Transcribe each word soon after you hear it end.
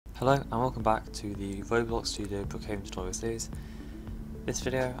Hello and welcome back to the Roblox Studio Brookhaven tutorial series. This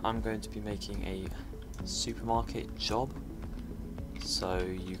video I'm going to be making a supermarket job, so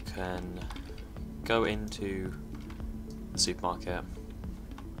you can go into the supermarket,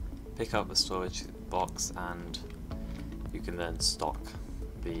 pick up the storage box, and you can then stock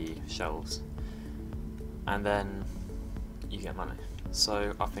the shelves, and then you get money.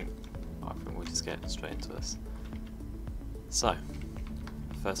 So I think we'll just get straight into this. So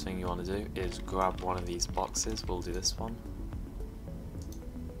first thing you want to do is grab one of these boxes. We'll do this one.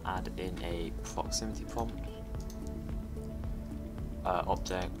 Add in a proximity prompt.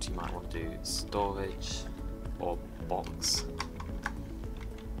 Object, you might want to do storage or box.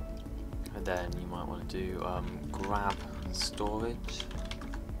 And then you might want to do grab storage.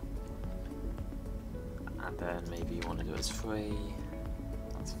 And then maybe you want to do it as free.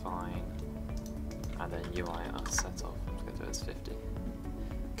 That's fine. And then UI set off. I'm going to do it as 50.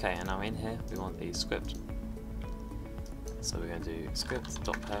 Okay, and now in here we want the script. So we're going to do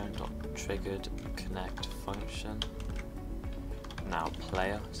script.parent.triggered connect function. Now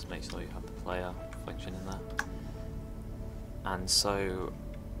player, just make sure you have the player function in there. And so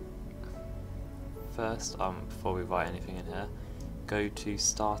first, before we write anything in here, go to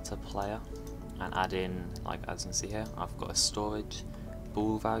starter player and add in, like as you can see here, I've got a storage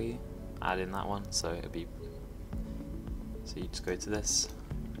bool value. Add in that one, so it'll be. So you just go to this.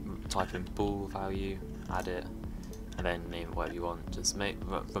 Type in bool value, add it, and then name it whatever you want. Just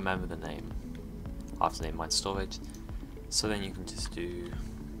remember the name. I have to name mine storage. So then you can just do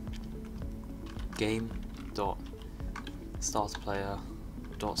game dot starter player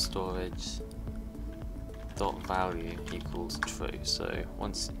dot storage dot value equals true. So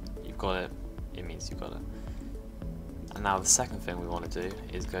once you've got it, it means you've got it. And now the second thing we want to do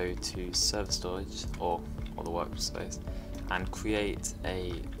is go to server storage or the workspace and create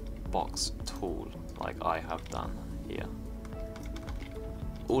a box tool like I have done here.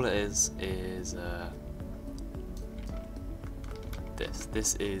 All it is this.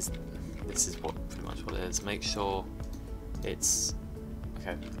 This is pretty much what it is. Make sure it's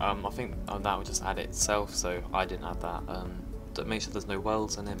okay. I think that would just add it itself, so I didn't add that. Make sure there's no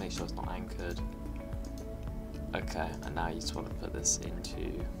welds in it. Make sure it's not anchored. Okay, and now you just want to put this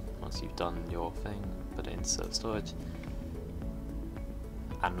into, once you've done your thing, put it into server storage.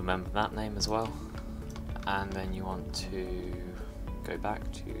 And remember that name as well. And then you want to go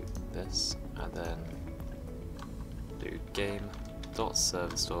back to this and then do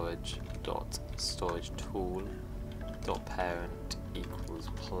game.serverStorage.storageTool.parent equals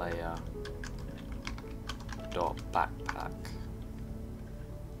player.backpack.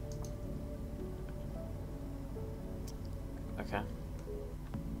 Okay.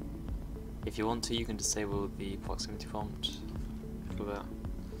 If you want to, you can disable the proximity prompt for that.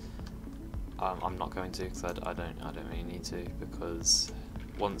 I'm not going to, because I don't really need to, because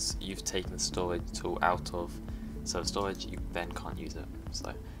once you've taken the storage tool out of server storage, you then can't use it.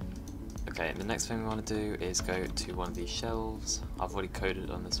 So, okay, the next thing we want to do is go to one of these shelves. I've already coded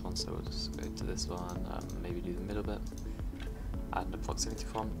on this one, so we'll just go to this one, maybe do the middle bit, add the proximity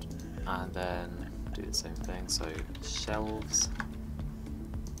prompt, and then do the same thing. So shelves,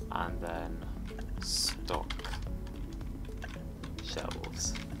 and then stock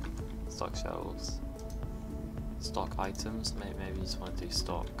shelves. Stock shelves, stock items, maybe you just want to do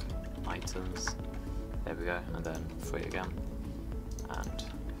stock items, there we go, and then 3 again, and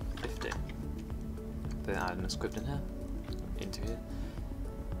 50. Then add in a script in here, into here.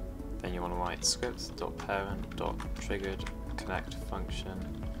 Then you want to write script.parent.triggered connect function,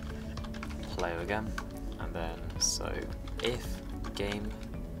 player again, and then so if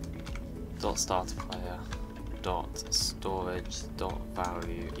game.starterPlayer dot storage dot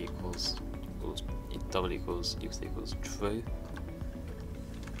value equals true,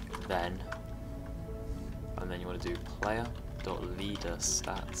 then and then you want to do player dot leader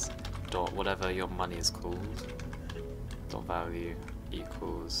stats dot whatever your money is called dot value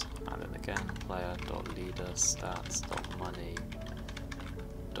equals, and then again player dot leader stats dot money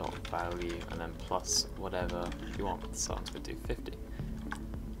dot value, and then plus whatever you want. So I'm going to do 50.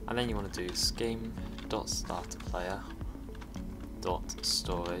 And then you want to do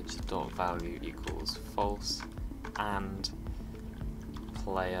game.starterPlayer.storage.value equals false, and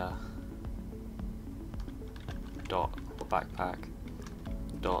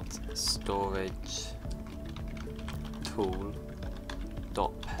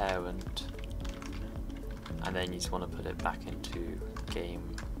and then you just want to put it back into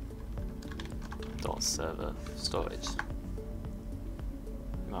game.serverStorage.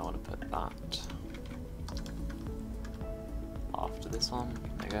 I want to put that after this one.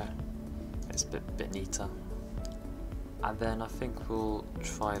 There you go. It's a bit neater. And then I think we'll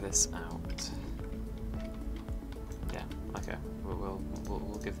try this out. Yeah, okay,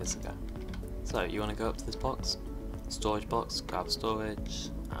 we'll give this a go. So you want to go up to this box, storage box, grab storage,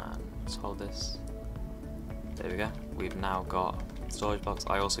 and just hold this. There we go. We've now got storage box.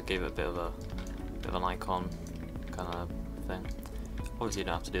 I also gave it a bit of an icon kind of thing. Obviously you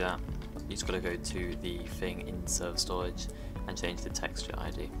don't have to do that. You just got to go to the thing in server storage and change the texture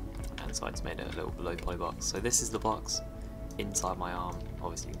ID. And so I just made it a little below poly box. So this is the box inside my arm.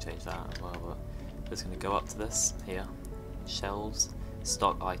 Obviously you can change that as well, but I'm just going to go up to this here. Shelves,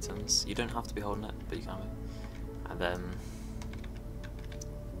 stock items. You don't have to be holding it, but you can. And then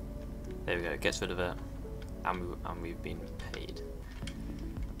there we go. It gets rid of it, and we've been paid.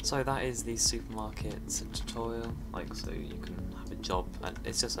 So that is the supermarket tutorial. Like, so you can have a job, and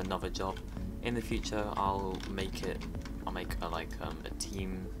it's just another job. In the future, I'll make a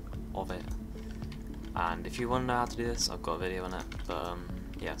team of it. And if you want to know how to do this, I've got a video on it. But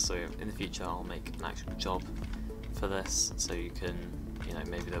yeah, so in the future, I'll make an actual job for this, so you can, you know,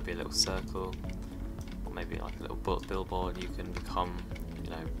 maybe there'll be a little circle, or maybe like a little billboard. You can become, you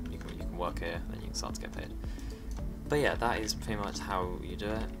know, you can work here, then you can start to get paid. But yeah, that is pretty much how you do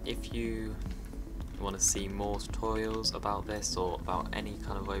it. If you want to see more tutorials about this or about any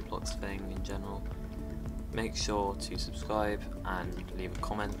kind of Roblox thing in general, make sure to subscribe and leave a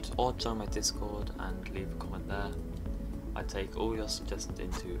comment, or join my Discord and leave a comment there. I take all your suggestions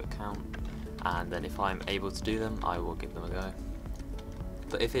into account, and then if I'm able to do them, I will give them a go.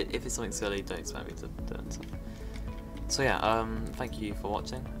 But if it's something silly, don't expect me to do it. So yeah, thank you for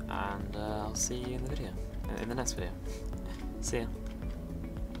watching, and I'll see you in the next video. See ya.